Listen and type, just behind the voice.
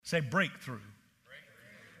Say breakthrough.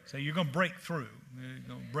 Say you're going to break through. You're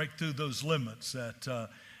going to break through those limits that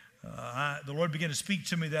the Lord began to speak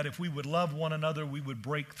to me that if we would love one another, we would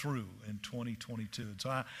break through in 2022. And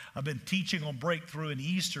so I've been teaching on breakthrough, and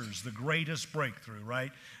Easter's the greatest breakthrough,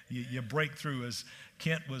 right? You break through. As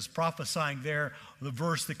Kent was prophesying there, the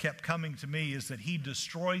verse that kept coming to me is that he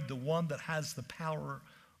destroyed the one that has the power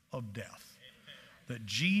of death. That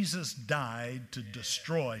Jesus died to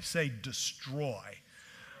destroy. Say destroy.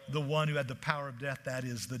 The one who had the power of death, that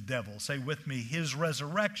is the devil. Say with me, his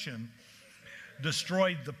resurrection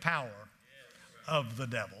destroyed the power of the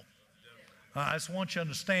devil. I just want you to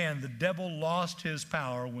understand the devil lost his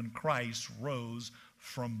power when Christ rose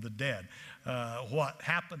from the dead. What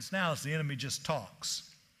happens now is the enemy just talks.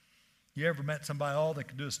 You ever met somebody, all they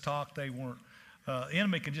could do is talk? They weren't. The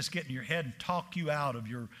enemy can just get in your head and talk you out of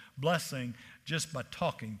your blessing just by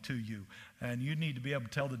talking to you. And you need to be able to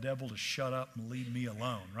tell the devil to shut up and leave me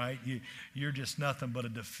alone, right? You're just nothing but a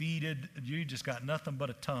defeated, you just got nothing but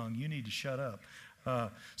a tongue. You need to shut up.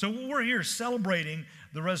 So we're here celebrating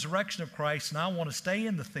the resurrection of Christ, and I want to stay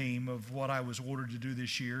in the theme of what I was ordered to do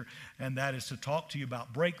this year, and that is to talk to you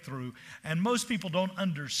about breakthrough. And most people don't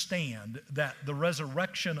understand that the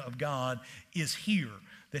resurrection of God is here,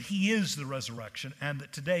 that He is the resurrection, and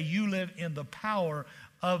that today you live in the power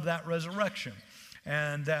of that resurrection.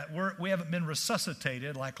 And that we haven't been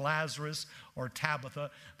resuscitated like Lazarus or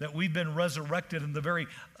Tabitha, that we've been resurrected, and the very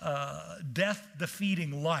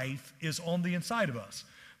death-defeating life is on the inside of us.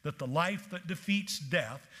 That the life that defeats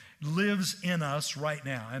death lives in us right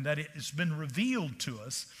now, and that it's been revealed to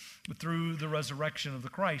us through the resurrection of the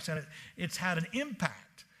Christ, and it's had an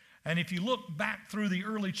impact. And if you look back through the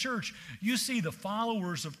early church, you see the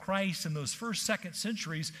followers of Christ in those first, second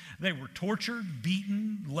centuries. They were tortured,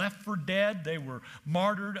 beaten, left for dead. They were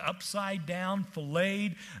martyred, upside down,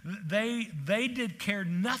 filleted. They did care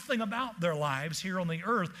nothing about their lives here on the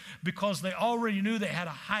earth because they already knew they had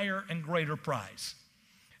a higher and greater prize.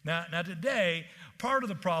 Now today, part of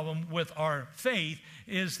the problem with our faith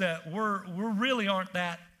is that we really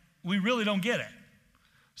don't get it.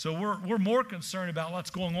 So we're more concerned about what's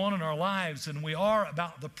going on in our lives than we are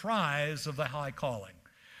about the prize of the high calling.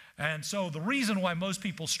 And so the reason why most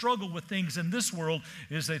people struggle with things in this world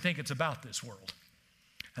is they think it's about this world.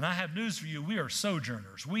 And I have news for you. We are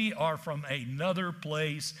sojourners. We are from another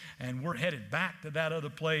place, and we're headed back to that other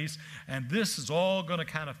place. And this is all going to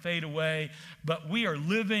kind of fade away. But we are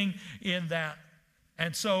living in that.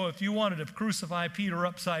 And so if you wanted to crucify Peter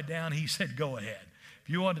upside down, he said, go ahead. If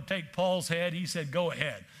you wanted to take Paul's head, he said, go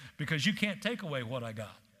ahead, because you can't take away what I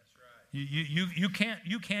got. That's right. You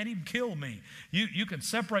can't even kill me. You can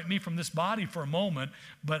separate me from this body for a moment,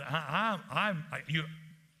 but I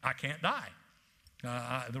can't die.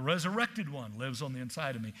 The resurrected one lives on the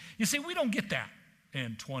inside of me. You see, we don't get that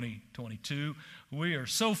in 2022. We are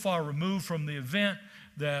so far removed from the event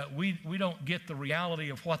that we don't get the reality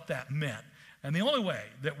of what that meant. And the only way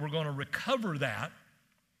that we're going to recover that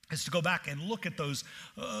is to go back and look at those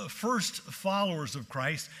first followers of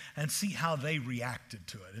Christ and see how they reacted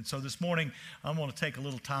to it. And so this morning, I'm going to take a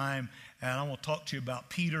little time, and I'm going to talk to you about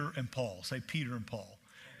Peter and Paul. Say Peter and Paul.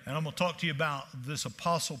 And I'm going to talk to you about this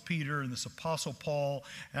Apostle Peter and this Apostle Paul,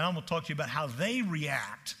 and I'm going to talk to you about how they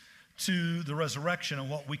react to the resurrection and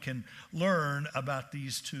what we can learn about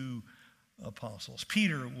these two apostles.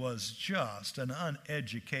 Peter was just an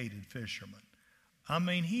uneducated fisherman. I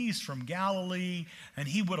mean, he's from Galilee, and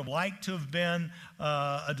he would have liked to have been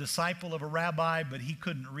a disciple of a rabbi, but he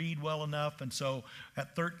couldn't read well enough. And so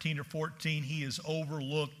at 13 or 14, he is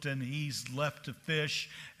overlooked, and he's left to fish.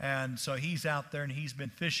 And so he's out there, and he's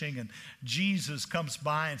been fishing, and Jesus comes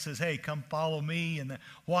by and says, hey, come follow me. And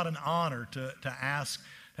what an honor to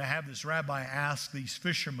have this rabbi ask these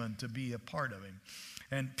fishermen to be a part of him.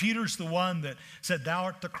 And Peter's the one that said, thou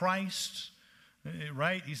art the Christ.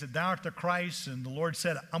 Right? He said, thou art the Christ, and the Lord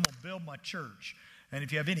said, I'm going to build my church. And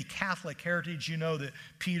if you have any Catholic heritage, you know that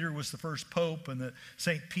Peter was the first pope, and that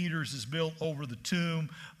St. Peter's is built over the tomb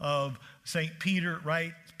of St. Peter,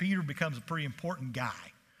 right? Peter becomes a pretty important guy.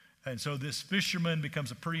 And so this fisherman becomes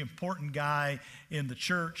a pretty important guy in the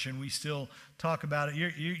church, and we still talk about it.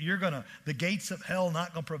 You're going to, the gates of hell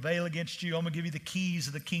not going to prevail against you. I'm going to give you the keys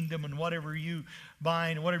of the kingdom, and whatever you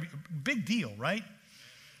bind, whatever, big deal, right?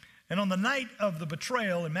 And on the night of the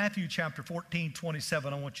betrayal in Matthew chapter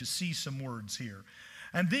 14:27, I want you to see some words here.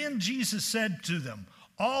 And then Jesus said to them,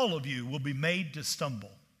 all of you will be made to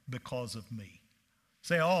stumble because of me.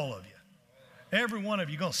 Say all of you. Every one of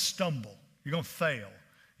you are going to stumble. You're going to fail.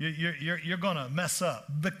 You're going to mess up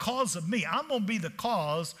because of me. I'm going to be the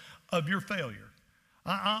cause of your failure.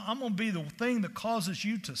 I'm going to be the thing that causes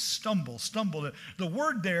you to stumble. The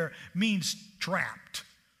word there means trapped.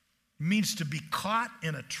 It means to be caught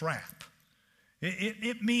in a trap.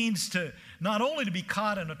 It means to not only to be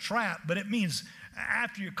caught in a trap, but it means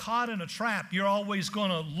after you're caught in a trap, you're always going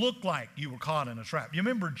to look like you were caught in a trap. You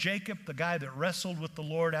remember Jacob, the guy that wrestled with the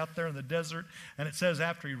Lord out there in the desert? And it says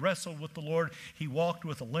after he wrestled with the Lord, he walked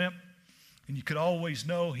with a limp. And you could always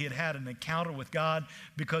know he had had an encounter with God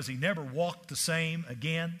because he never walked the same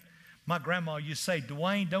again. My grandma used to say,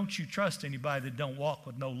 Dwayne, don't you trust anybody that don't walk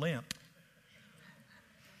with no limp.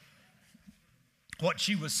 What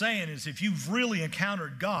she was saying is if you've really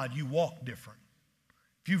encountered God, you walk different.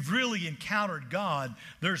 If you've really encountered God,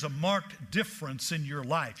 there's a marked difference in your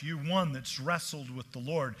life. You're one that's wrestled with the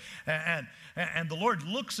Lord. And the Lord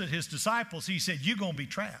looks at his disciples. He said, you're going to be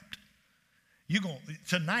trapped.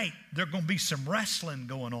 Tonight, there's going to be some wrestling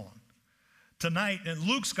going on. Tonight, and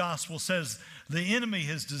Luke's gospel says the enemy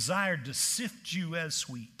has desired to sift you as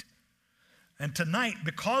wheat. And tonight,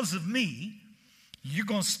 because of me, you're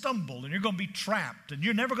going to stumble and you're going to be trapped and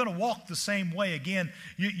you're never going to walk the same way again.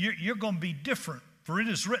 You're going to be different. For it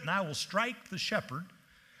is written, I will strike the shepherd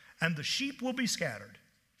and the sheep will be scattered.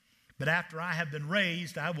 But after I have been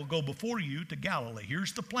raised, I will go before you to Galilee.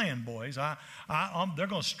 Here's the plan, boys. They're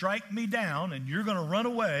going to strike me down and you're going to run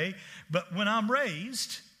away. But when I'm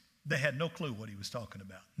raised, they had no clue what he was talking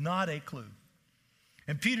about. Not a clue.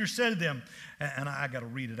 And Peter said to them, and I got to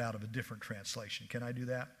read it out of a different translation. Can I do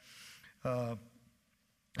that?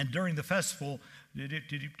 And during the festival,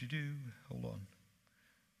 hold on.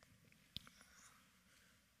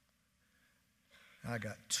 I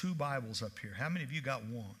got 2 Bibles up here. How many of you got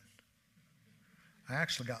one? I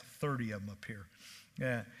actually got 30 of them up here.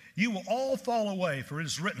 Yeah. You will all fall away, for it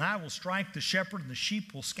is written, I will strike the shepherd and the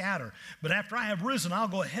sheep will scatter. But after I have risen, I'll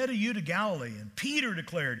go ahead of you to Galilee. And Peter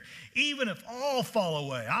declared, even if all fall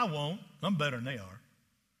away, I won't. I'm better than they are.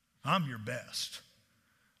 I'm your best.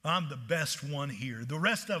 I'm the best one here. The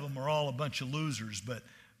rest of them are all a bunch of losers. But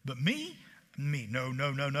me?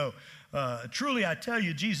 No. Truly, I tell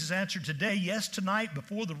you, Jesus answered, today, yes, tonight,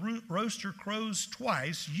 before the rooster crows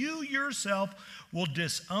twice, you yourself will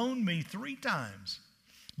disown me 3 times.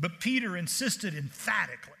 But Peter insisted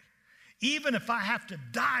emphatically, even if I have to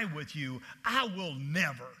die with you, I will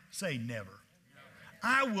never, say never.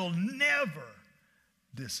 I will never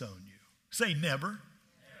disown you. Say never.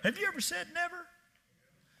 Have you ever said never?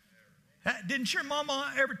 Didn't your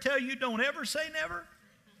mama ever tell you don't ever say never?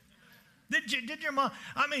 Did your mom?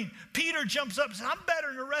 Peter jumps up and says, I'm better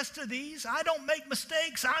than the rest of these. I don't make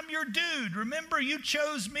mistakes. I'm your dude. Remember, you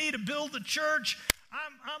chose me to build the church.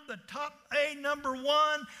 I'm the top number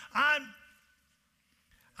 1.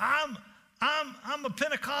 I'm a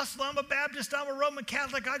Pentecostal. I'm a Baptist. I'm a Roman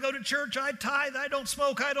Catholic. I go to church. I tithe. I don't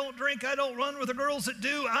smoke. I don't drink. I don't run with the girls that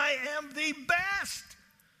do. I am the best.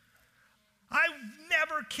 I've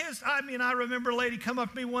never kissed. I remember a lady come up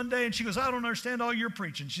to me one day and she goes, I don't understand all your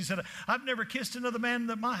preaching. She said, I've never kissed another man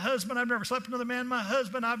than my husband. I've never slept with another man than my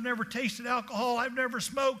husband. I've never tasted alcohol. I've never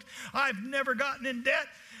smoked. I've never gotten in debt.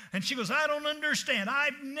 And she goes, I don't understand.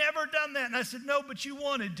 I've never done that. And I said, no, but you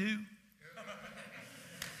wanted to.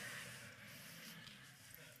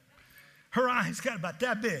 Her eyes got about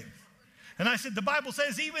that big. And I said, the Bible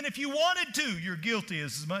says even if you wanted to, you're guilty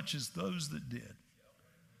as much as those that did.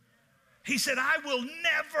 He said, I will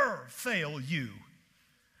never fail you.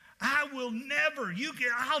 I will never.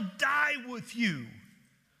 I'll die with you.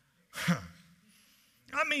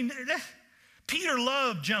 Peter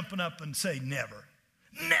loved jumping up and say never.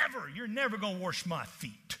 Never. You're never going to wash my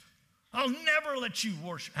feet. I'll never let you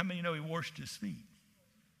wash. How many know he washed his feet?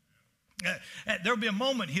 There'll be a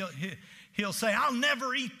moment he'll say, I'll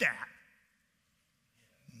never eat that.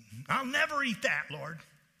 I'll never eat that, Lord.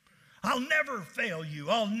 I'll never fail you.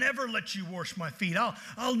 I'll never let you wash my feet.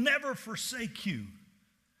 I'll never forsake you.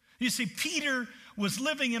 You see, Peter was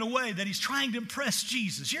living in a way that he's trying to impress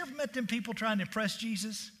Jesus. You ever met them people trying to impress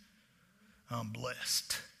Jesus? I'm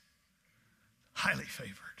blessed. Highly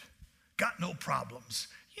favored. Got no problems.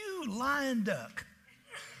 You lying duck.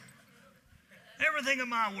 Everything in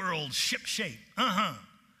my world's ship-shape.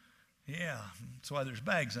 Yeah, that's why there's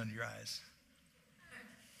bags under your eyes.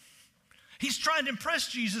 He's trying to impress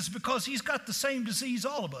Jesus because he's got the same disease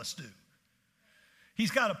all of us do. He's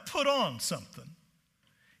got to put on something.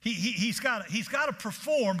 He's got to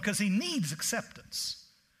perform because he needs acceptance.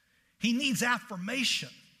 He needs affirmation.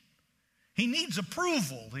 He needs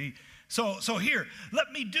approval. So here,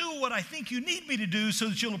 let me do what I think you need me to do so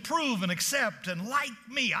that you'll approve and accept and like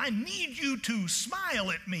me. I need you to smile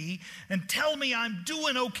at me and tell me I'm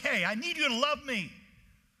doing okay. I need you to love me.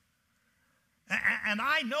 And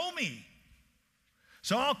I know me.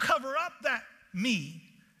 So I'll cover up that me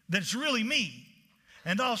that's really me,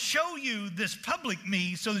 and I'll show you this public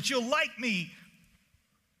me so that you'll like me.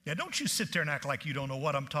 Yeah, don't you sit there and act like you don't know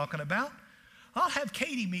what I'm talking about. I'll have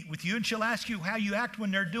Katie meet with you, and she'll ask you how you act when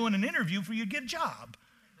they're doing an interview for you to get a job.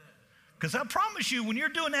 Because I promise you, when you're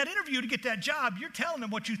doing that interview to get that job, you're telling them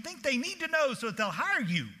what you think they need to know so that they'll hire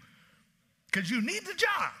you. Because you need the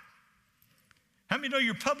job. How many know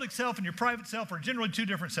your public self and your private self are generally two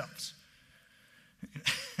different selves?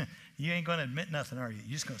 You ain't going to admit nothing, are you?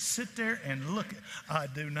 You're just going to sit there and look. I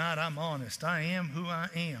do not. I'm honest. I am who I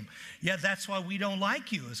am. Yeah, that's why we don't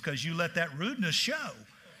like you, is because you let that rudeness show.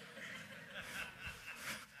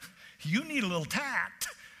 You need a little tact.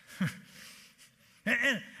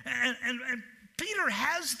 and Peter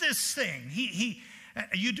has this thing.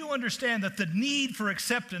 You do understand that the need for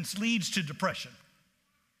acceptance leads to depression.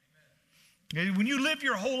 When you live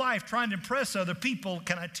your whole life trying to impress other people,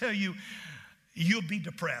 can I tell you, you'll be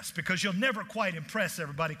depressed because you'll never quite impress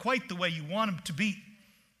everybody quite the way you want them to be.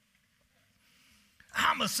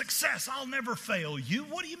 I'm a success. I'll never fail you.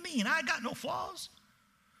 What do you mean? I got no flaws.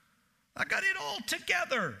 I got it all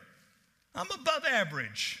together. I'm above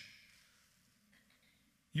average.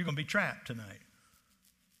 You're going to be trapped tonight.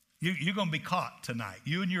 You're going to be caught tonight.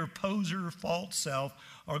 You and your poser, false self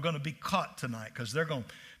are going to be caught tonight because they're going to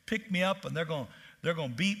pick me up and they're going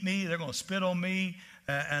to beat me. They're going to spit on me.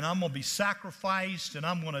 And I'm going to be sacrificed, and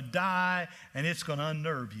I'm going to die, and it's going to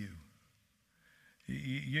unnerve you.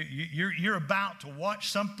 You're about to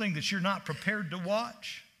watch something that you're not prepared to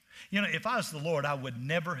watch. You know, if I was the Lord, I would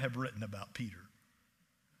never have written about Peter.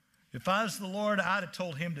 If I was the Lord, I'd have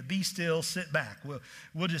told him to be still, sit back.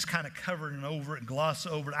 We'll just kind of cover it over it and gloss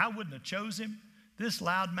over it. I wouldn't have chose him, this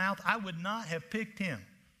loudmouth. I would not have picked him.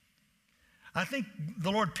 I think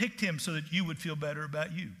the Lord picked him so that you would feel better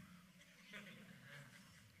about you.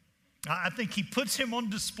 I think he puts him on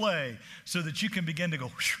display so that you can begin to go,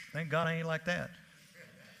 thank God I ain't like that.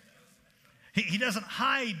 He doesn't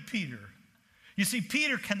hide Peter. You see,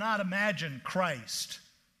 Peter cannot imagine Christ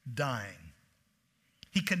dying.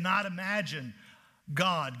 He cannot imagine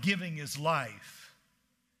God giving his life.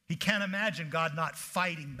 He can't imagine God not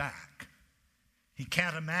fighting back. He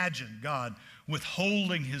can't imagine God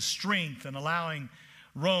withholding his strength and allowing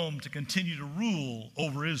Rome to continue to rule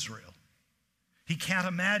over Israel. He can't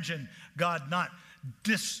imagine God not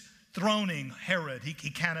disthroning Herod. He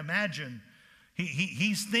can't imagine.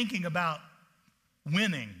 He's thinking about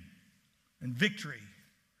winning and victory.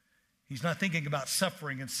 He's not thinking about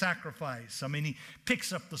suffering and sacrifice. I mean, he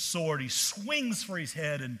picks up the sword, he swings for his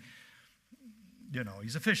head, and, you know,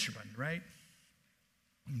 he's a fisherman, right?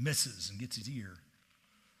 He misses and gets his ear.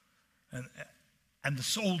 And the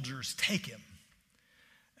soldiers take him.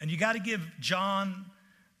 And you got to give John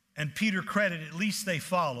and Peter credit. At least they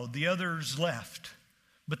followed. The others left.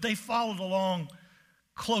 But they followed along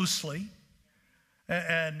closely.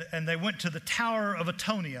 And they went to the Tower of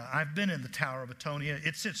Antonia. I've been in the Tower of Antonia.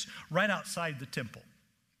 It sits right outside the temple,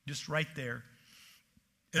 just right there.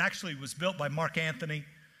 It actually was built by Mark Antony,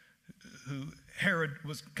 who Herod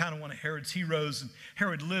was kind of one of Herod's heroes. And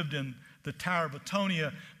Herod lived in the Tower of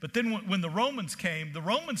Antonia. But then when the Romans came, the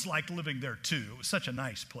Romans liked living there too. It was such a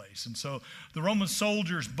nice place. And so the Roman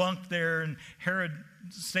soldiers bunked there, and Herod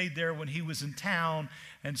stayed there when he was in town.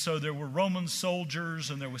 And so there were Roman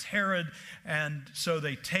soldiers, and there was Herod. And so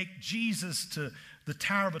they take Jesus to the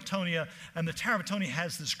Tower of Antonia. And the Tower of Antonia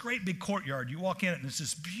has this great big courtyard. You walk in it, and it's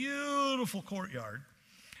this beautiful courtyard.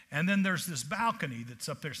 And then there's this balcony that's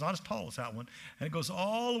up there. It's not as tall as that one. And it goes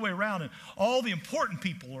all the way around, and all the important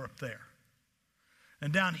people are up there.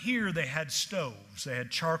 And down here, they had stoves. They had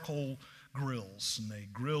charcoal grills, and they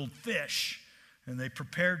grilled fish, and they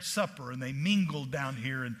prepared supper, and they mingled down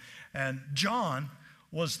here. And John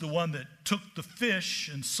was the one that took the fish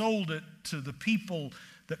and sold it to the people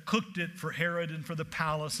that cooked it for Herod and for the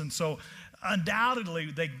palace. And so undoubtedly,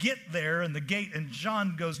 they get there in the gate, and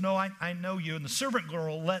John goes, no, I know you. And the servant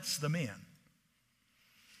girl lets them in.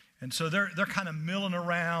 And so they're kind of milling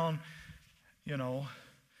around, you know.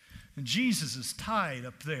 And Jesus is tied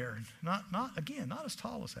up there, not as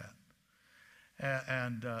tall as that.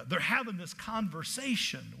 And they're having this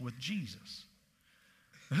conversation with Jesus.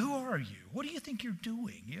 Who are you? What do you think you're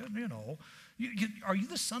doing? You know, are you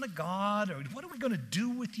the Son of God? Or what are we going to do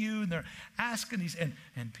with you? And they're asking these,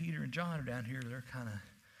 and Peter and John are down here. They're kind of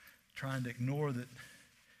trying to ignore that.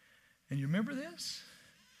 And you remember this?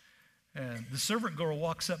 And the servant girl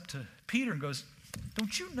walks up to Peter and goes,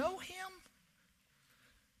 don't you know him?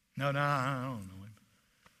 No, I don't know him.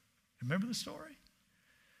 Remember the story?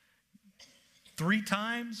 3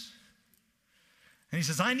 times. And he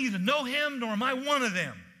says, I neither know him nor am I one of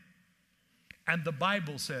them. And the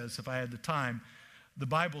Bible says, if I had the time, the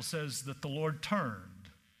Bible says that the Lord turned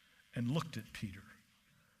and looked at Peter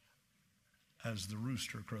as the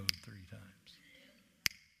rooster crowed 3 times.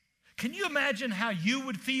 Can you imagine how you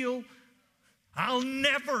would feel? I'll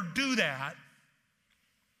never do that.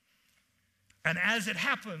 And as it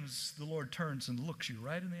happens, the Lord turns and looks you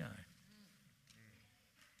right in the eye.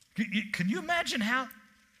 Can you imagine how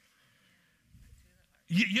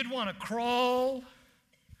you'd want to crawl?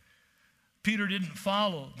 Peter didn't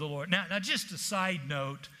follow the Lord. Now, just a side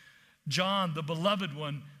note, John, the beloved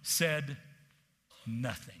one, said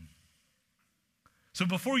nothing. So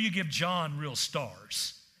before you give John real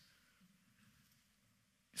stars,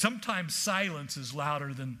 sometimes silence is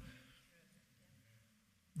louder than,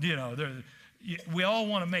 we all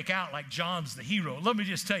want to make out like John's the hero. Let me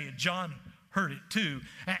just tell you, John heard it too.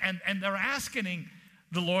 And they're asking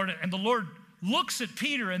the Lord, and the Lord looks at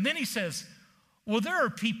Peter, and then he says, well, there are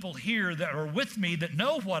people here that are with me that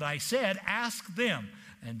know what I said. Ask them.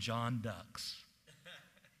 And John ducks.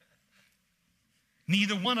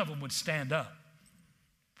 Neither one of them would stand up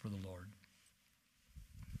for the Lord.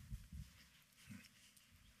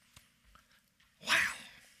 Wow.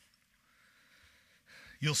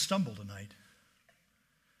 You'll stumble tonight.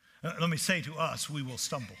 Let me say to us, we will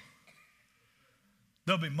stumble.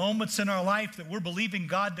 There'll be moments in our life that we're believing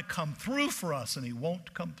God to come through for us, and He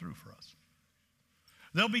won't come through for us.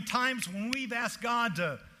 There'll be times when we've asked God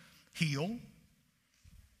to heal,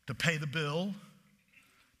 to pay the bill,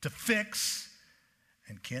 to fix,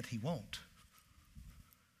 and can't, He won't.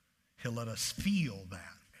 He'll let us feel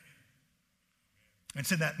that. And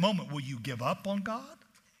so in that moment, will you give up on God?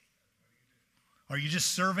 Are you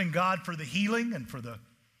just serving God for the healing and for the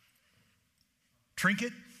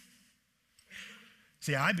trinket?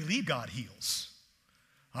 See, I believe God heals.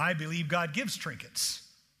 I believe God gives trinkets.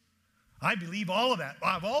 I believe all of that.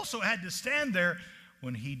 I've also had to stand there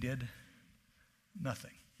when He did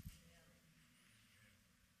nothing.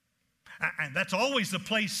 And that's always the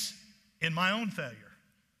place in my own failure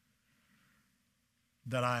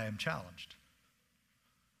that I am challenged.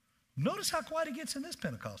 Notice how quiet it gets in this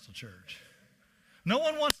Pentecostal church. No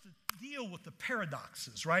one wants to deal with the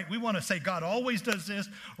paradoxes, right? We want to say God always does this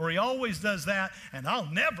or He always does that, and I'll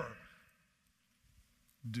never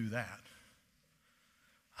do that.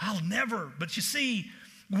 I'll never. But you see,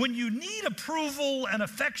 when you need approval and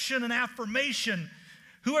affection and affirmation,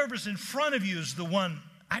 whoever's in front of you is the one.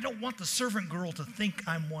 I don't want the servant girl to think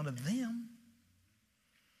I'm one of them.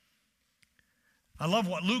 I love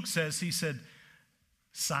what Luke says. He said,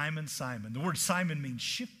 Simon, Simon. The word Simon means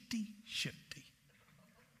shifty, shifty.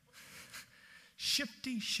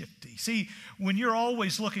 Shifty, shifty. See, when you're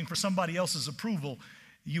always looking for somebody else's approval,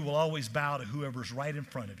 you will always bow to whoever's right in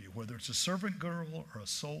front of you, whether it's a servant girl or a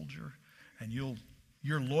soldier, and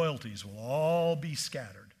your loyalties will all be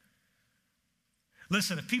scattered.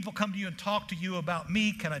 Listen, if people come to you and talk to you about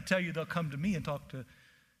me, can I tell you they'll come to me and talk to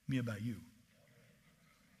me about you?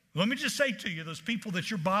 Let me just say to you, those people that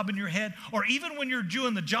you're bobbing your head, or even when you're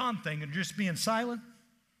doing the John thing and just being silent,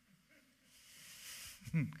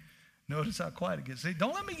 notice how quiet it gets.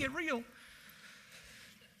 Don't let me get real.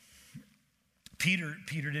 Peter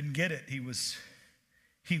didn't get it. He was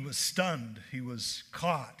stunned. He was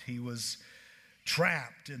caught. He was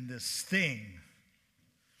trapped in this thing.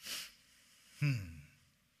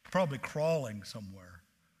 Probably crawling somewhere,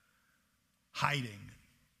 hiding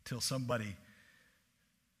till somebody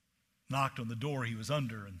knocked on the door he was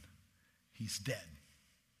under and he's dead.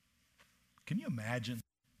 Can you imagine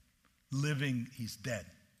living, he's dead?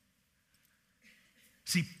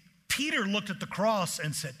 See, Peter looked at the cross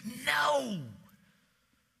and said, no,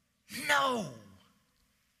 no.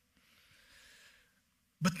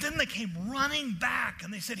 But then they came running back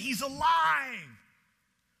and they said, he's alive.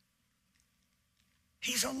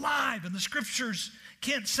 He's alive. And the scriptures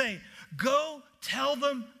can't say, go tell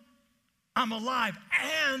them I'm alive.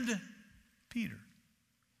 And Peter,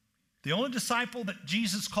 the only disciple that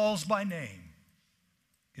Jesus calls by name,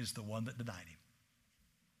 is the one that denied him.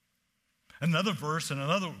 Another verse in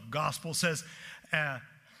another gospel says,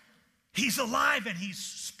 he's alive and he's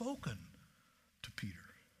spoken to Peter.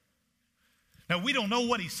 Now, we don't know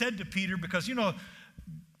what he said to Peter because,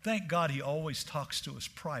 thank God he always talks to us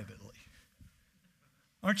privately.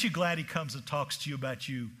 Aren't you glad he comes and talks to you about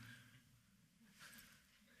you?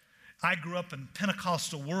 I grew up in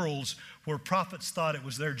Pentecostal worlds where prophets thought it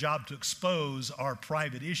was their job to expose our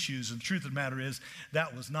private issues. And the truth of the matter is,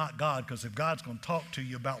 that was not God, because if God's going to talk to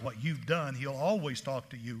you about what you've done, he'll always talk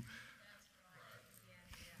to you.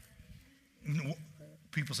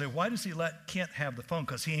 People say, why does he let Kent have the phone?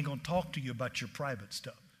 Because he ain't going to talk to you about your private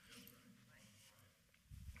stuff.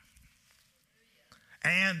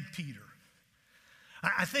 and Peter.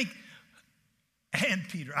 I think, and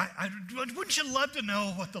Peter. Wouldn't you love to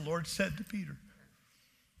know what the Lord said to Peter?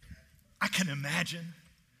 I can imagine.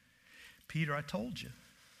 Peter, I told you.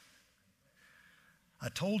 I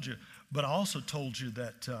told you, but I also told you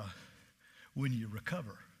that when you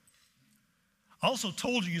recover. I also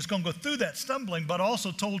told you you're going to go through that stumbling, but I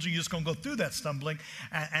also told you you're going to go through that stumbling,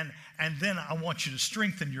 and then I want you to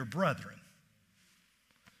strengthen your brethren.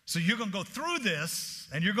 So you're going to go through this,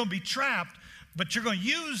 and you're going to be trapped, but you're going to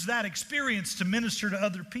use that experience to minister to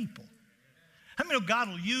other people. How many know God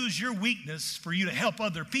will use your weakness for you to help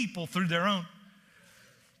other people through their own?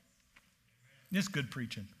 It's good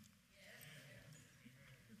preaching.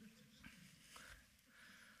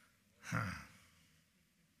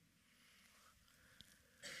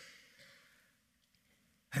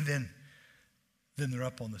 And then they're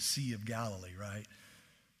up on the Sea of Galilee, right?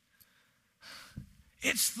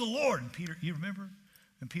 It's the Lord. And Peter, you remember?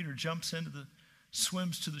 And Peter jumps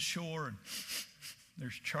swims to the shore, and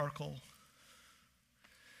there's charcoal.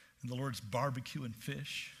 And the Lord's barbecuing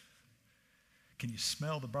fish. Can you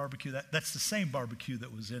smell the barbecue? That's the same barbecue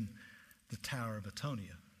that was in the Tower of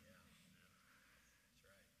Atonia.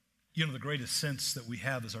 You know, the greatest sense that we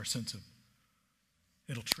have is our sense of,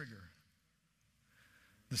 it'll trigger.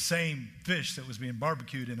 The same fish that was being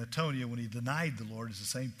barbecued in Atonia when he denied the Lord is the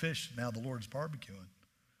same fish now the Lord's barbecuing.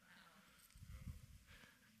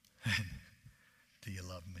 Do you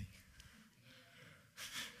love me?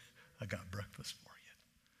 I got breakfast for you.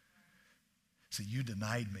 See, you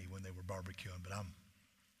denied me when they were barbecuing, but I'm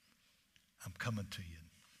coming to you.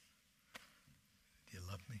 Do you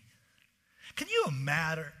love me? Can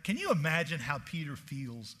you imagine how Peter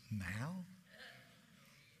feels now?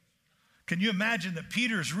 Can you imagine that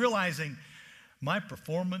Peter's realizing my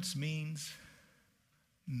performance means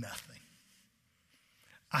nothing?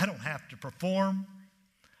 I don't have to perform.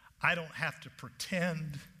 I don't have to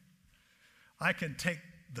pretend. I can take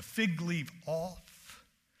the fig leaf off.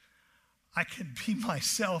 I can be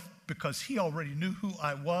myself because he already knew who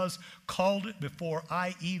I was, called it before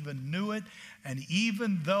I even knew it. And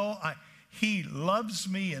even though he loves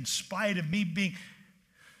me in spite of me being,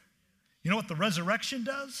 you know what the resurrection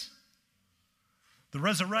does? The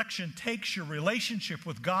resurrection takes your relationship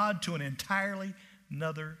with God to an entirely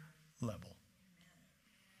another level.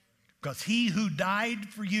 Because he who died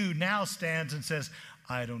for you now stands and says,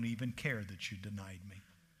 I don't even care that you denied me.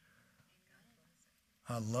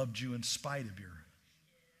 I loved you in spite of your.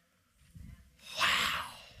 Wow.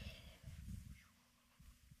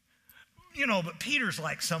 You know, but Peter's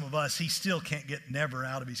like some of us. He still can't get never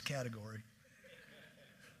out of his category.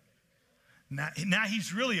 Now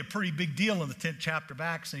he's really a pretty big deal in the 10th chapter of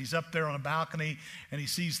Acts, and he's up there on a balcony, and he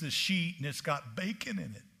sees this sheet, and it's got bacon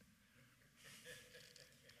in it.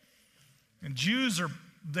 And Jews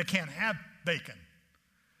they can't have bacon.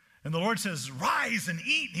 And the Lord says, rise and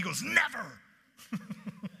eat. And he goes, never.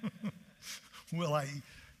 Will I eat?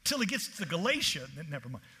 Till he gets to Galatia, then never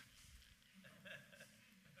mind.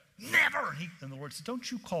 Never. And the Lord says,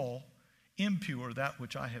 don't you call impure that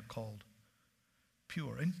which I have called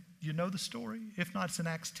pure. And you know the story? If not, it's in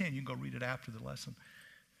Acts 10. You can go read it after the lesson.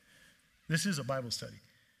 This is a Bible study.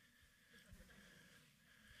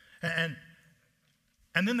 And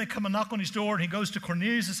then they come and knock on his door, and he goes to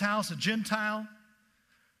Cornelius' house, a Gentile.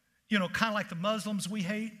 You know, kind of like the Muslims we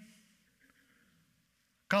hate.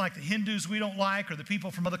 Kind of like the Hindus we don't like, or the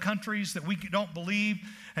people from other countries that we don't believe.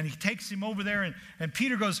 And he takes him over there, and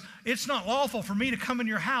Peter goes, it's not lawful for me to come in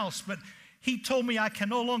your house, but he told me I can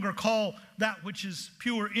no longer call that which is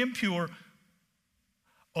pure impure.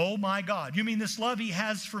 Oh my God. You mean this love he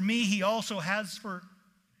has for me, he also has for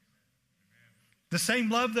the same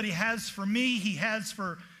love that he has for me, he has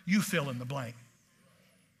for you, fill in the blank.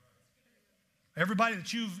 Everybody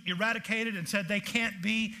that you've eradicated and said they can't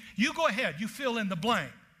be, you go ahead, you fill in the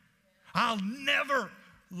blank. I'll never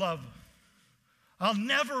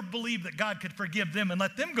believe that God could forgive them and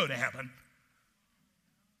let them go to heaven.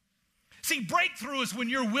 See, breakthrough is when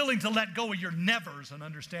you're willing to let go of your nevers and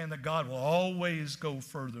understand that God will always go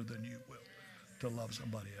further than you will to love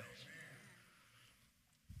somebody else.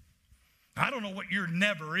 I don't know what your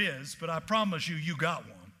never is, but I promise you, you got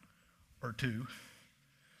one or two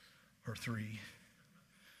or three.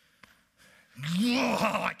 Whoa,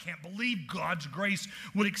 I can't believe God's grace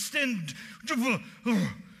would extend.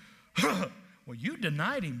 Well, you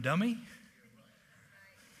denied him, dummy.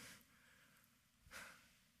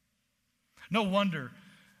 No wonder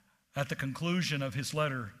at the conclusion of his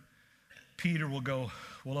letter, Peter will go,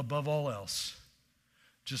 well, above all else,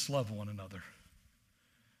 just love one another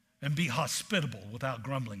and be hospitable without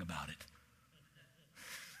grumbling about it.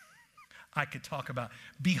 I could talk about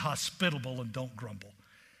be hospitable and don't grumble.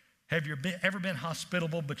 Have you ever been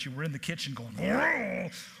hospitable, but you were in the kitchen going, oh,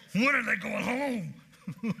 when are they going home?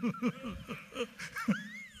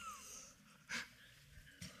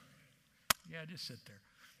 Yeah, just sit there.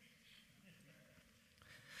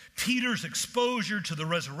 Peter's exposure to the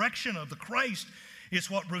resurrection of the Christ is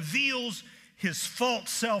what reveals his false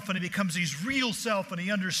self, and he becomes his real self, and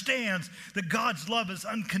he understands that God's love is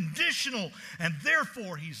unconditional, and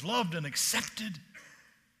therefore he's loved and accepted.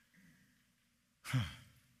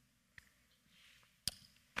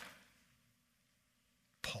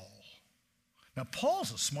 Paul. Now,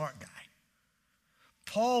 Paul's a smart guy.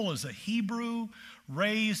 Paul is a Hebrew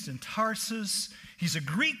raised in Tarsus. He's a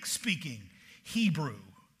Greek-speaking Hebrew,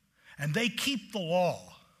 and they keep the law.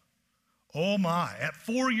 Oh my, at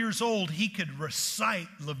 4 years old, he could recite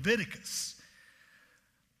Leviticus.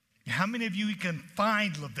 How many of you can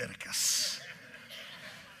find Leviticus?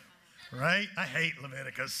 Right? I hate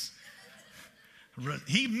Leviticus.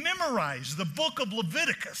 He memorized the book of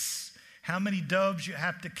Leviticus. How many doves you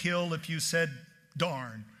have to kill if you said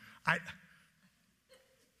darn.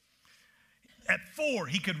 At 4,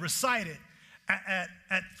 he could recite it.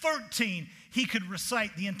 At 13, he could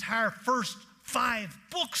recite the entire first 5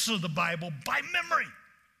 books of the Bible by memory.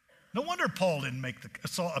 No wonder Peter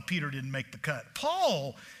didn't make the cut.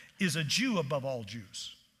 Paul is a Jew above all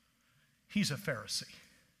Jews. He's a Pharisee.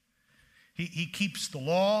 He keeps the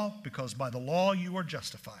law because by the law you are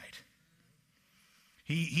justified.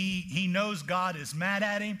 He knows God is mad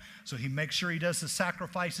at him, so he makes sure he does the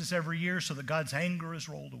sacrifices every year so that God's anger is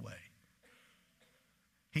rolled away.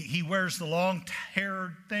 He wears the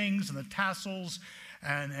long-haired things and the tassels,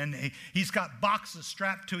 and he's got boxes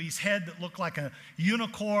strapped to his head that look like a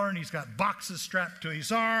unicorn. He's got boxes strapped to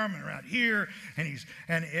his arm and around here.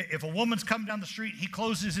 And if a woman's coming down the street, he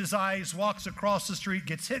closes his eyes, walks across the street,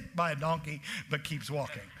 gets hit by a donkey, but keeps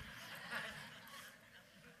walking.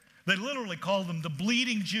 They literally call them the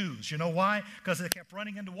bleeding Jews. You know why? Because they kept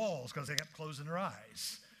running into walls, because they kept closing their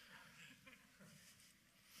eyes.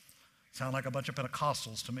 Sound like a bunch of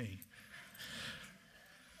Pentecostals to me.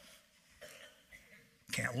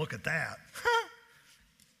 Can't look at that.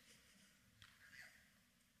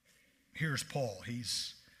 Here's Paul.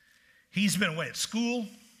 He's been away at school,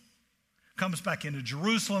 comes back into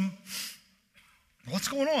Jerusalem. What's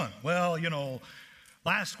going on? Well,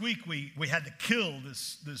 last week we had to kill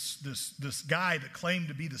this guy that claimed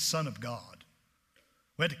to be the Son of God.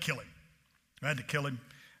 We had to kill him.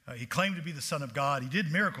 He claimed to be the Son of God. He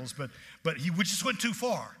did miracles, but he just went too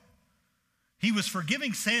far. He was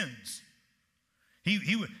forgiving sins.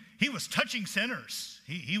 He was touching sinners.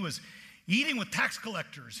 He was eating with tax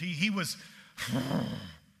collectors. He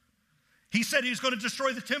said he was going to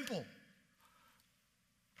destroy the temple.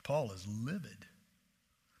 Paul is livid.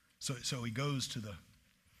 So he goes to the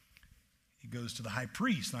high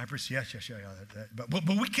priest. The high priest, yes. But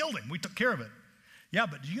we killed him. We took care of it. Yeah,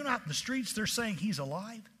 but do you know out in the streets they're saying he's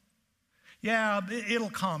alive? Yeah, it'll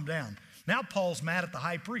calm down. Now Paul's mad at the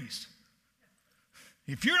high priest.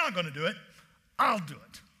 If you're not going to do it, I'll do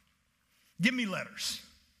it. Give me letters.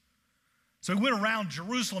 So he went around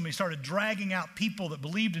Jerusalem. He started dragging out people that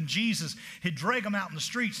believed in Jesus. He'd drag them out in the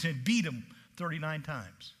streets and he'd beat them 39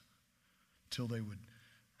 times until they would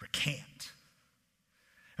recant.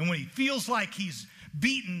 And when he feels like he's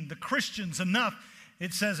beaten the Christians enough,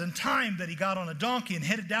 it says in time that he got on a donkey and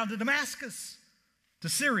headed down to Damascus, to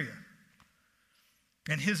Syria.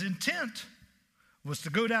 And his intent was to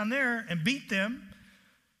go down there and beat them.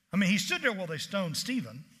 I mean, he stood there while they stoned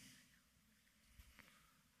Stephen.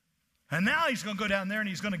 And now he's going to go down there and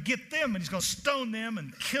he's going to get them and he's going to stone them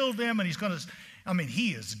and kill them. And he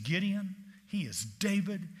is Gideon. He is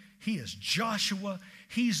David. He is Joshua.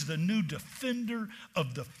 He's the new defender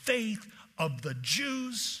of the faith of the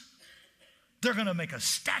Jews. They're going to make a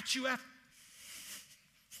statue after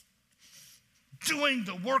doing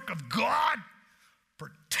the work of God,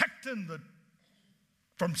 protecting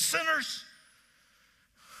from sinners,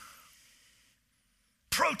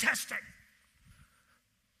 protesting.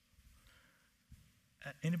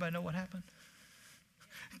 Anybody know what happened?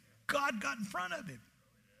 God got in front of him,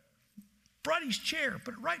 brought his chair,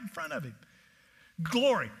 put it right in front of him.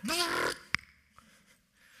 Glory.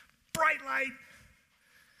 Bright light.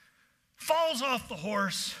 Falls off the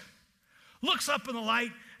horse, looks up in the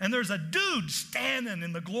light, and there's a dude standing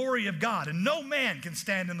in the glory of God. And no man can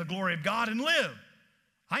stand in the glory of God and live.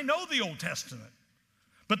 I know the Old Testament.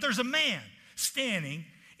 But there's a man standing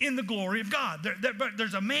in the glory of God.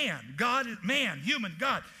 There's a man, human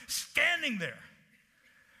God, standing there.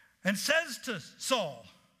 And says to Saul,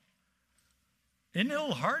 isn't it a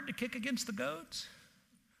little hard to kick against the goads?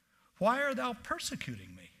 why art thou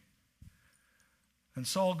persecuting me? And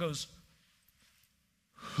Saul goes,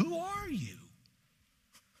 who are you?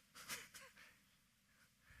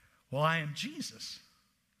 Well, I am Jesus,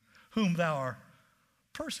 whom thou art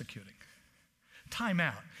persecuting. Time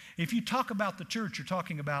out. If you talk about the church, you're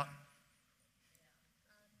talking about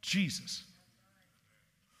Jesus.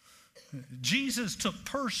 Jesus took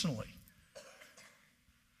personally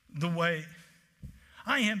the way,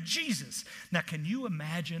 I am Jesus. Now, can you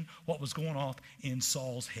imagine what was going on in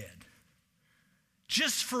Saul's head?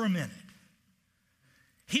 Just for a minute.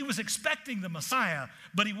 He was expecting the Messiah,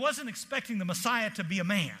 but he wasn't expecting the Messiah to be a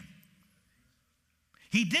man.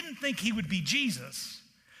 He didn't think he would be Jesus.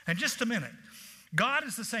 And just a minute. God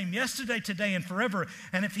is the same yesterday, today, and forever.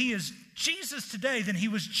 And if he is Jesus today, then he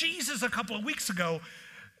was Jesus a couple of weeks ago.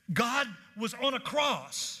 God was on a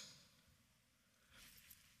cross.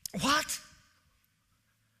 What?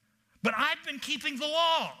 But I've been keeping the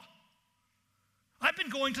law. I've been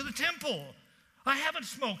going to the temple. I haven't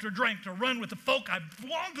smoked or drank or run with the folk. I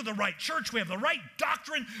belong to the right church. We have the right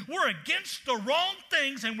doctrine. We're against the wrong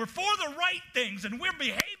things and we're for the right things and we're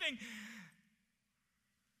behaving.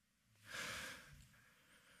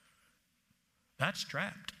 That's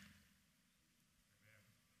trapped.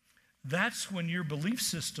 That's when your belief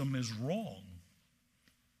system is wrong.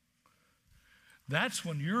 That's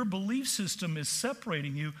when your belief system is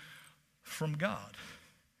separating you from God.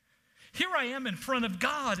 Here I am in front of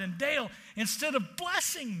God, and Dale, instead of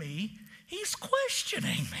blessing me, he's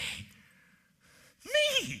questioning me.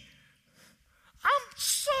 Me! I'm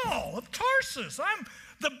Saul of Tarsus. I'm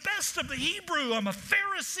the best of the Hebrew. I'm a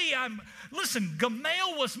Pharisee. Listen,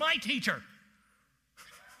 Gamaliel was my teacher.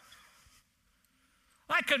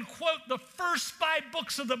 I can quote the first 5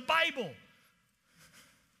 books of the Bible.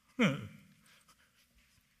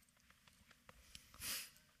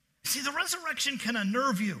 See, the resurrection can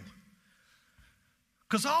unnerve you.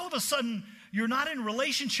 Because all of a sudden, you're not in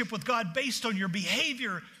relationship with God based on your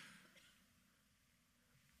behavior,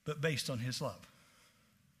 but based on his love.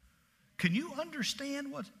 Can you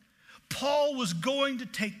understand what? Paul was going to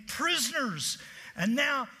take prisoners, and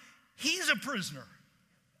now he's a prisoner.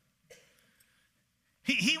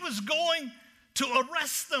 He was going to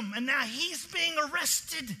arrest them, and now he's being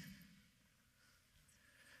arrested.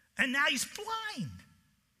 And now he's blind.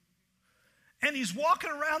 And he's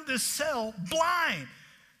walking around this cell blind.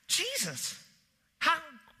 Jesus? How?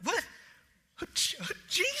 What?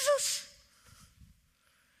 Jesus?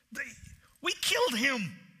 We killed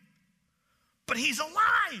him, but he's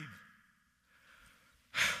alive.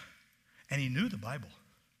 And he knew the Bible.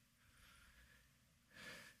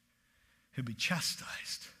 He'll be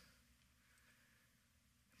chastised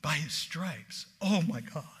by his stripes. Oh my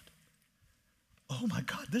God. Oh my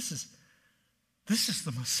God, this is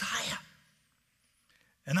the Messiah.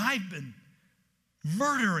 And I've been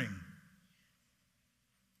murdering.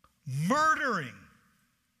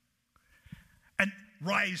 And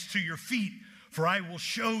rise to your feet, for I will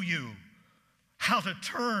show you how to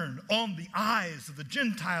turn on the eyes of the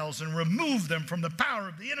Gentiles and remove them from the power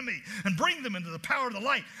of the enemy and bring them into the power of the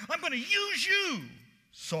light. I'm going to use you,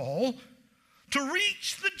 Saul, to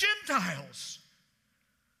reach the Gentiles.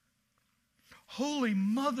 Holy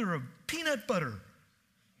mother of peanut butter.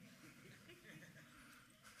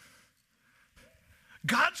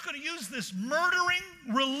 God's going to use this murdering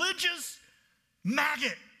religious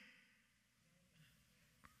maggot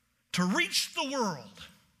to reach the world,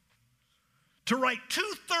 to write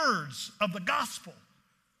 2/3 of the gospel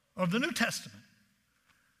of the New Testament.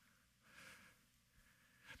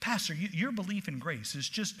 Pastor, your belief in grace is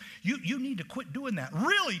just, you need to quit doing that.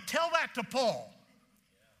 Really, tell that to Paul.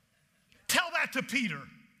 Tell that to Peter.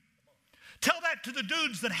 Tell that to the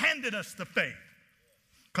dudes that handed us the faith.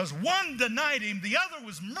 Because one denied him, the other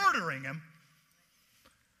was murdering him.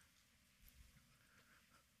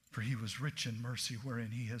 For he was rich in mercy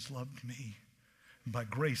wherein he has loved me. And by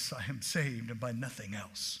grace I am saved, and by nothing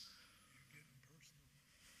else.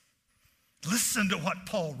 Listen to what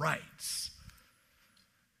Paul writes.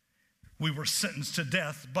 We were sentenced to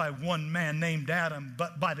death by one man named Adam,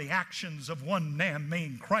 but by the actions of one man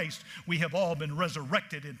named Christ, we have all been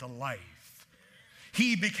resurrected into life.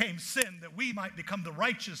 He became sin that we might become the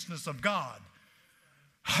righteousness of God.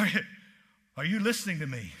 Are you listening to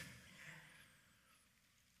me?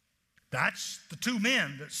 That's the 2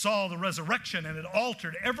 men that saw the resurrection, and it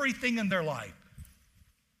altered everything in their life.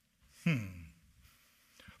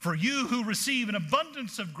 For you who receive an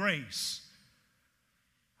abundance of grace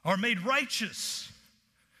are made righteous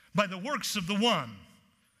by the works of the one.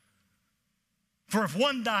 For if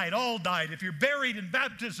one died, all died. If you're buried in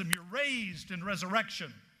baptism, you're raised in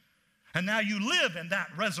resurrection. And now you live in that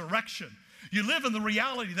resurrection. You live in the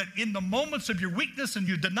reality that in the moments of your weakness and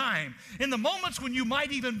you deny him, in the moments when you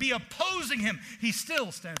might even be opposing him, he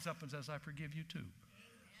still stands up and says, I forgive you too.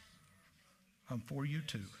 I'm for you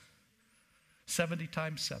too. 70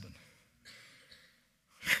 times 7.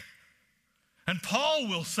 And Paul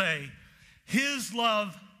will say, his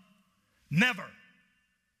love never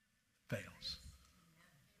fails.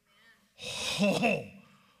 Oh,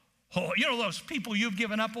 you know those people you've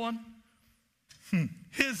given up on?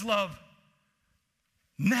 His love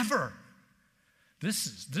never.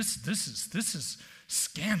 This is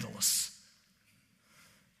scandalous.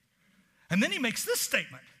 And then he makes this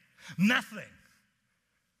statement. Nothing,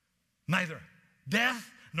 neither death,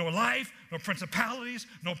 nor life, nor principalities,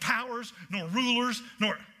 nor powers, nor rulers,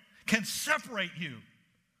 nor can separate you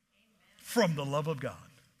from the love of God.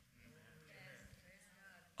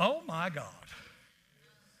 Oh my God.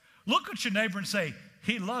 Look at your neighbor and say,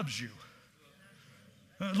 he loves you.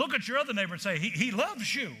 Look at your other neighbor and say, he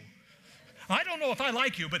loves you. I don't know if I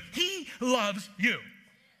like you, but he loves you.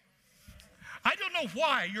 I don't know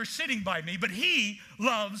why you're sitting by me, but he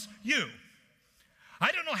loves you.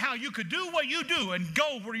 I don't know how you could do what you do and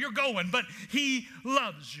go where you're going, but he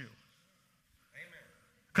loves you.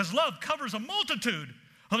 Because love covers a multitude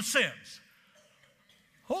of sins.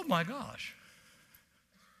 Oh my gosh.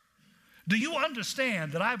 Do you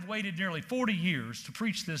understand that I've waited nearly 40 years to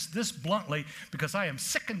preach this bluntly because I am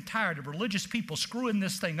sick and tired of religious people screwing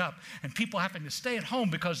this thing up and people having to stay at home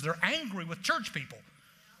because they're angry with church people.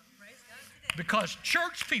 Because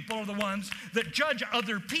church people are the ones that judge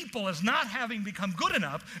other people as not having become good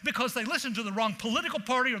enough because they listen to the wrong political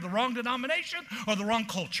party or the wrong denomination or the wrong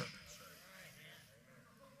culture.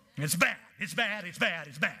 It's bad. It's bad. It's bad.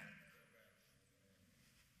 It's bad.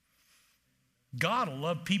 God will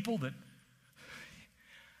love people that,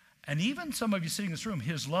 and even some of you sitting in this room,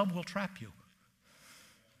 his love will trap you.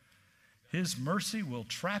 His mercy will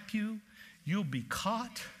trap you. You'll be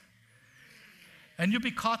caught. And you'll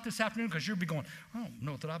be caught this afternoon because you'll be going, I don't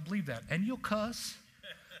know that I believe that. And you'll cuss.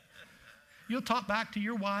 You'll talk back to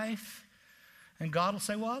your wife. And God will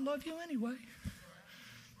say, well, I love you anyway.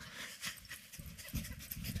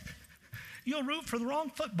 You'll root for the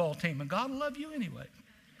wrong football team and God will love you anyway.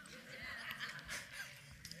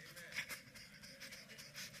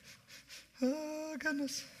 Oh,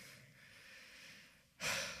 goodness.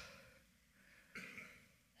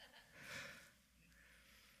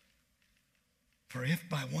 For if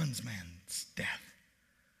by one man's death,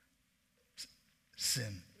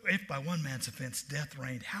 sin, if by one man's offense death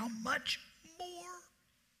reigned, how much more?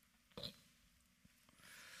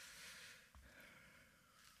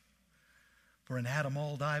 For in Adam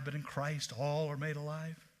all die, but in Christ all are made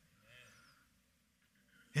alive.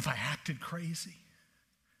 If I acted crazy,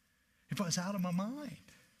 if I was out of my mind,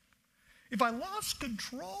 if I lost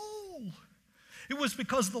control, it was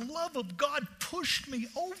because the love of God pushed me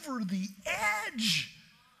over the edge.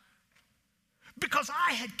 Because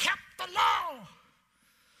I had kept the law.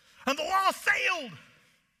 And the law failed.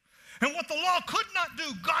 And what the law could not do,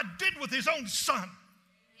 God did with his own son,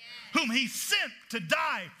 whom he sent to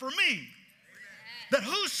die for me. That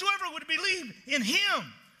whosoever would believe in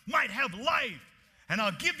him might have life. And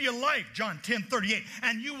I'll give you life, John 10:38.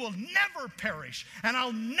 And you will never perish. And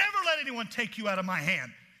I'll never let anyone take you out of my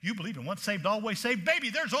hand. You believe in once saved, always saved? Baby,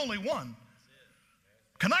 there's only one.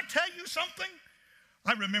 Can I tell you something?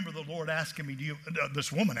 I remember the Lord asking me,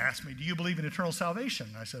 this woman asked me, do you believe in eternal salvation?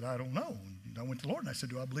 I said, I don't know. And I went to the Lord and I said,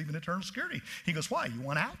 do I believe in eternal security? He goes, why? You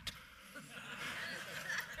want out?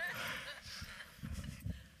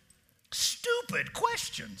 Stupid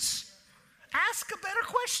questions. Ask a better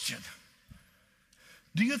question.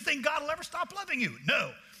 Do you think God will ever stop loving you?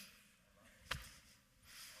 No.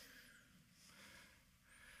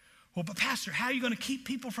 Well, but Pastor, how are you going to keep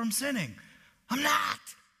people from sinning? I'm not.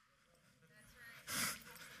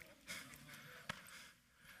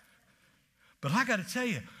 But I got to tell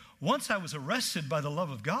you, once I was arrested by the love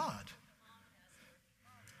of God,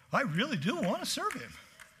 I really do want to serve him.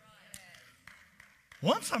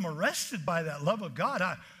 Once I'm arrested by that love of God,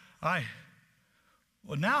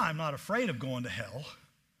 well, now I'm not afraid of going to hell.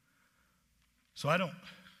 So I don't,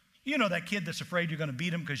 you know that kid that's afraid you're going to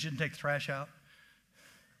beat him because you didn't take the trash out?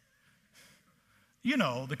 You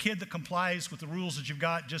know, the kid that complies with the rules that you've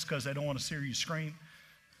got just because they don't want to hear you scream.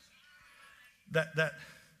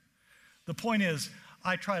 The point is,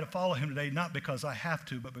 I try to follow him today, not because I have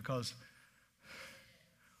to, but because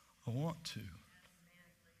I want to.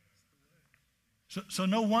 So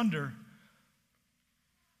no wonder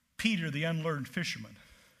Peter, the unlearned fisherman,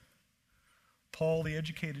 Paul, the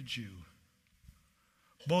educated Jew,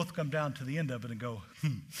 both come down to the end of it and go,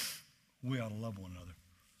 we ought to love one another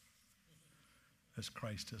as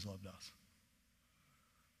Christ has loved us.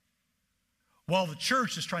 While the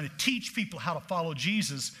church is trying to teach people how to follow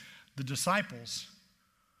Jesus, the disciples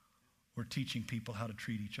were teaching people how to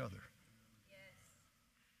treat each other.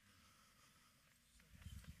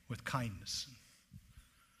 With kindness, and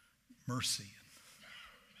mercy, and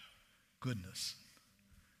goodness.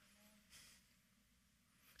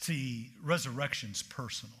 See, resurrection's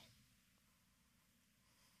personal.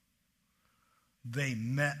 They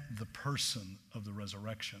met the person of the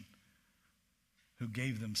resurrection who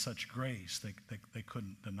gave them such grace they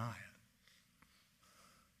couldn't deny it.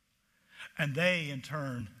 And they, in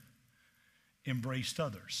turn, embraced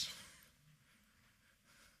others.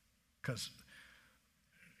 Because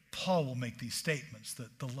Paul will make these statements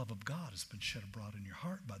that the love of God has been shed abroad in your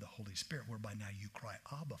heart by the Holy Spirit, whereby now you cry,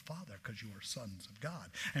 Abba, Father, because you are sons of God.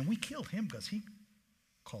 And we killed him because he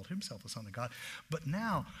called himself a son of God. But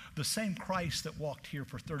now the same Christ that walked here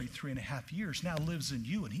for 33 and a half years now lives in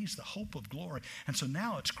you, and he's the hope of glory. And so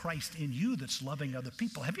now it's Christ in you that's loving other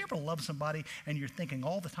people. Have you ever loved somebody and you're thinking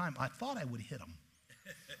all the time, I thought I would hit them?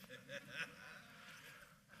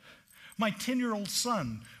 My 10-year-old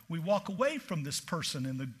son, we walk away from this person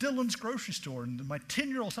in the Dillon's grocery store, and my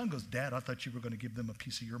 10-year-old son goes, Dad, I thought you were going to give them a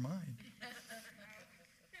piece of your mind.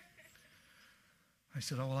 I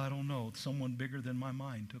said, oh, well, I don't know. Someone bigger than my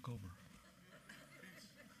mind took over.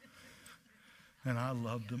 And I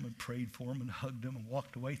loved them and prayed for them and hugged them and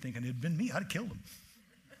walked away thinking it had been me. I'd have killed them.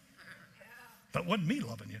 But it wasn't me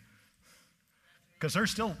loving you. Because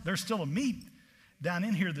there's still a me down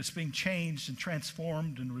in here that's being changed and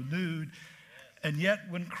transformed and renewed. And yet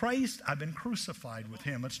when Christ, I've been crucified with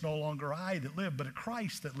him. It's no longer I that live, but a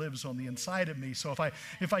Christ that lives on the inside of me. So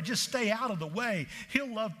if I just stay out of the way,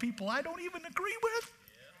 he'll love people I don't even agree with.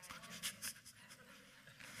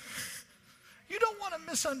 You don't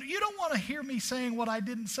want to hear me saying what I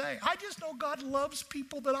didn't say. I just know God loves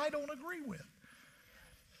people that I don't agree with.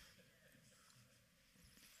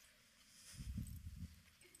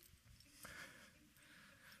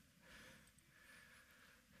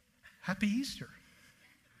 Happy Easter.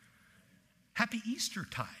 Happy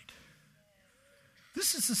Eastertide.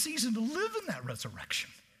 This is the season to live in that resurrection,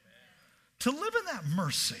 to live in that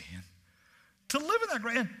mercy, and to live in that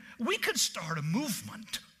grace. And we could start a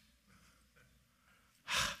movement.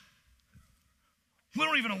 We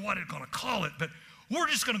don't even know what it's going to call it, but we're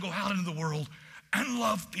just going to go out into the world and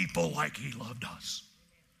love people like he loved us.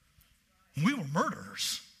 We were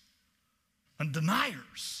murderers and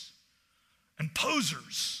deniers and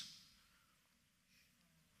posers.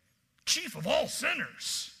 Chief of all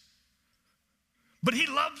sinners. But he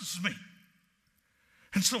loves me.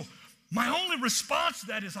 And so my only response to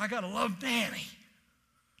that is I got to love Danny.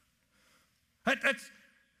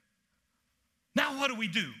 Now what do we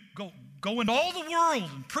do? Go into all the world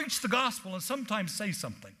and preach the gospel and sometimes say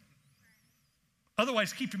something.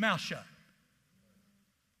 Otherwise, keep your mouth shut.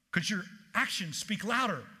 Because your actions speak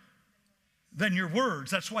louder than your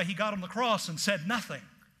words. That's why he got on the cross and said nothing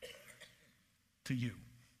to you.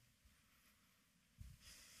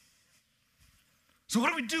 So what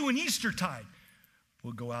do we do in Eastertide?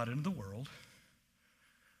 We'll go out into the world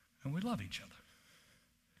and we love each other.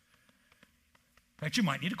 In fact, you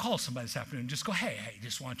might need to call somebody this afternoon and just go, hey,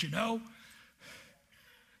 just want you to know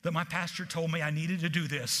that my pastor told me I needed to do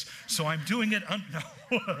this, so I'm doing it. No.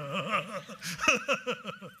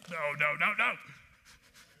 No.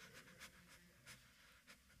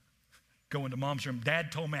 Go into mom's room. Dad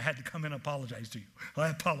told me I had to come in and apologize to you. I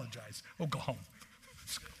apologize. Oh, go home.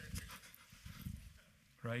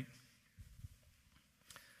 Right?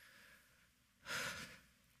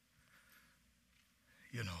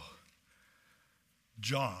 You know,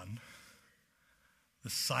 John,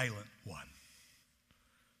 the silent one,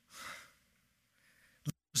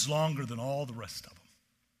 lives longer than all the rest of them.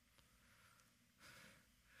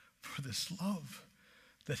 For this love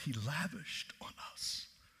that he lavished on us,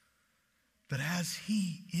 that as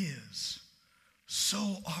he is,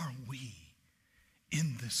 so are we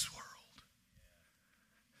in this world.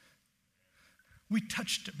 We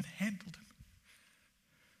touched him and handled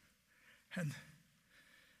him.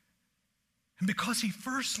 And because he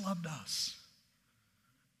first loved us,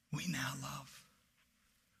 we now love.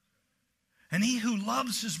 And he who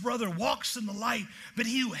loves his brother walks in the light, but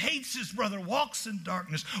he who hates his brother walks in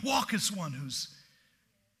darkness. Walk as one who's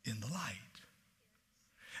in the light.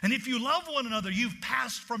 And if you love one another, you've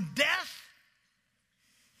passed from death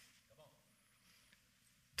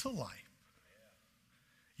to life.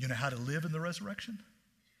 You know how to live in the resurrection?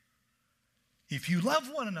 If you love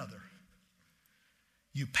one another,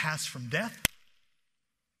 you pass from death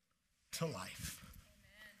to life.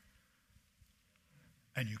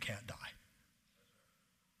 and you can't die.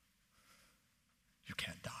 You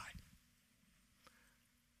can't die.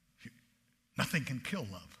 Nothing can kill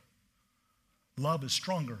love. Love is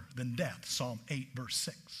stronger than death. Psalm 8, verse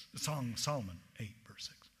 6. Solomon 8, verse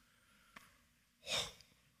 6.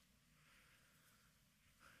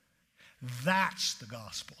 That's the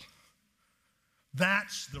gospel.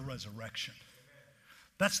 That's the resurrection.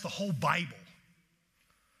 That's the whole Bible.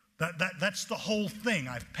 That's the whole thing.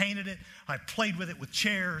 I've painted it. I've played with it with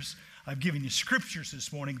chairs. I've given you scriptures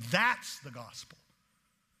this morning. That's the gospel.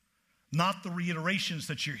 Not the reiterations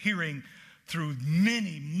that you're hearing through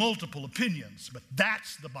multiple opinions, but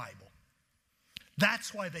that's the Bible.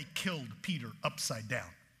 That's why they killed Peter upside down.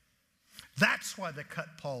 That's why they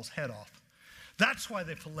cut Paul's head off. That's why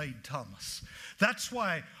they filleted Thomas. That's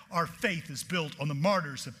why our faith is built on the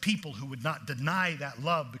martyrs of people who would not deny that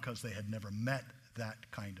love because they had never met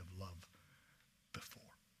that kind of love before.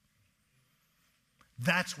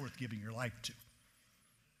 That's worth giving your life to.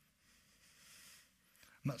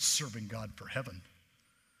 I'm not serving God for heaven.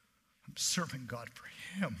 I'm serving God for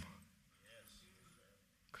Him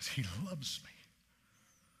because He loves me.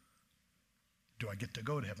 Do I get to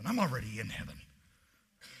go to heaven? I'm already in heaven.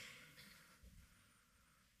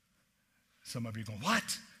 Some of you are going,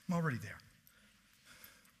 what? I'm already there.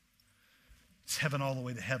 It's heaven all the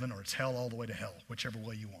way to heaven, or it's hell all the way to hell, whichever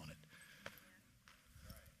way you want it.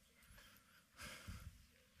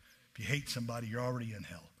 If you hate somebody, you're already in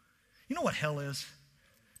hell. You know what hell is?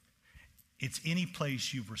 It's any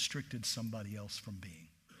place you've restricted somebody else from being.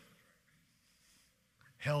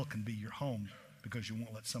 Hell can be your home because you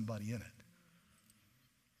won't let somebody in it.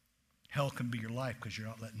 Hell can be your life because you're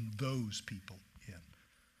not letting those people in.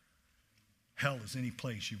 Hell is any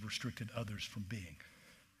place you've restricted others from being.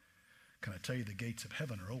 Can I tell you the gates of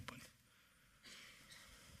heaven are open?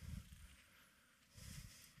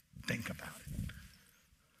 Think about it.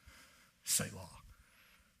 Selah.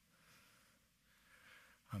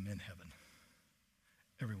 I'm in heaven.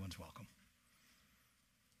 Everyone's welcome.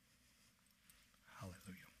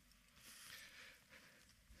 Hallelujah.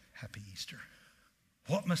 Happy Easter.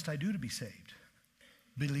 What must I do to be saved?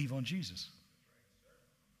 Believe on Jesus.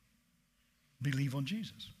 Believe on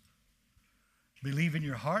Jesus. Believe in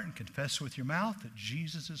your heart and confess with your mouth that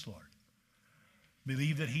Jesus is Lord.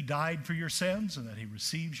 Believe that He died for your sins and that He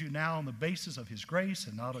receives you now on the basis of His grace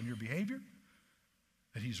and not on your behavior.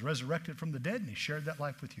 That He's resurrected from the dead and He shared that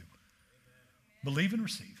life with you. Amen. Believe and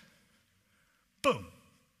receive. Boom.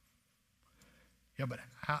 Yeah, but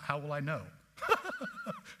how will I know?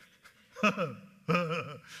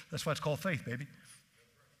 That's why it's called faith, baby.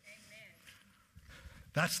 Amen.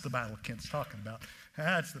 That's the battle Kent's talking about.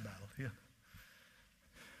 That's the battle, yeah.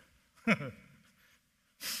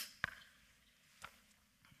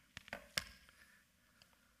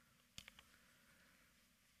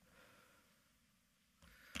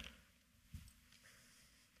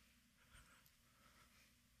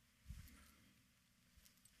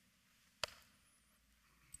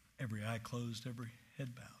 Every eye closed, every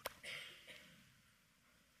head bowed.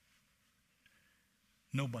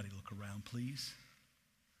 Nobody look around, please.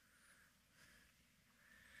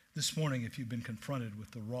 This morning, if you've been confronted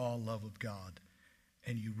with the raw love of God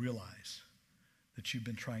and you realize that you've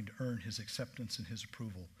been trying to earn His acceptance and His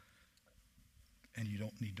approval and you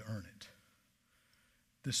don't need to earn it.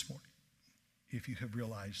 This morning, if you have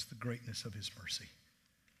realized the greatness of His mercy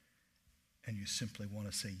and you simply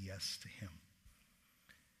want to say yes to Him,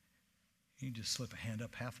 you can just slip a hand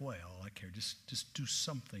up halfway. All I care. Just do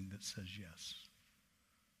something that says yes.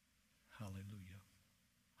 Hallelujah.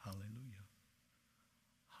 Hallelujah.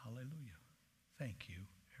 Hallelujah. Thank you,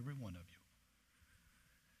 every one of you.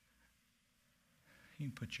 You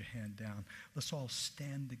can put your hand down. Let's all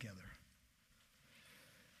stand together.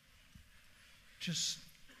 Just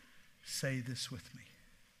say this with me.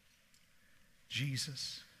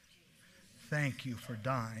 Jesus, thank you for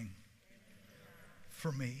dying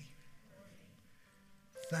for me.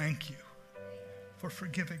 Thank you for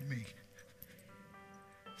forgiving me.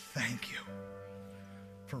 Thank you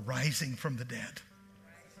for rising from the dead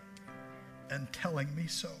and telling me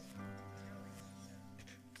so.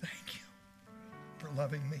 Thank you for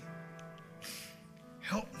loving me.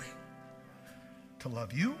 Help me to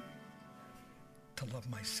love you, to love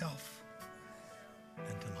myself,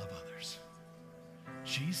 and to love others.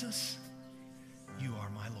 Jesus, you are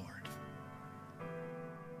my Lord.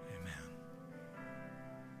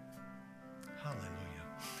 Hallelujah.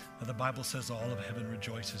 Now the Bible says all of heaven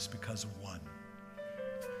rejoices because of one.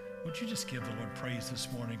 Would you just give the Lord praise this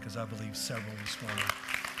morning? Because I believe several this morning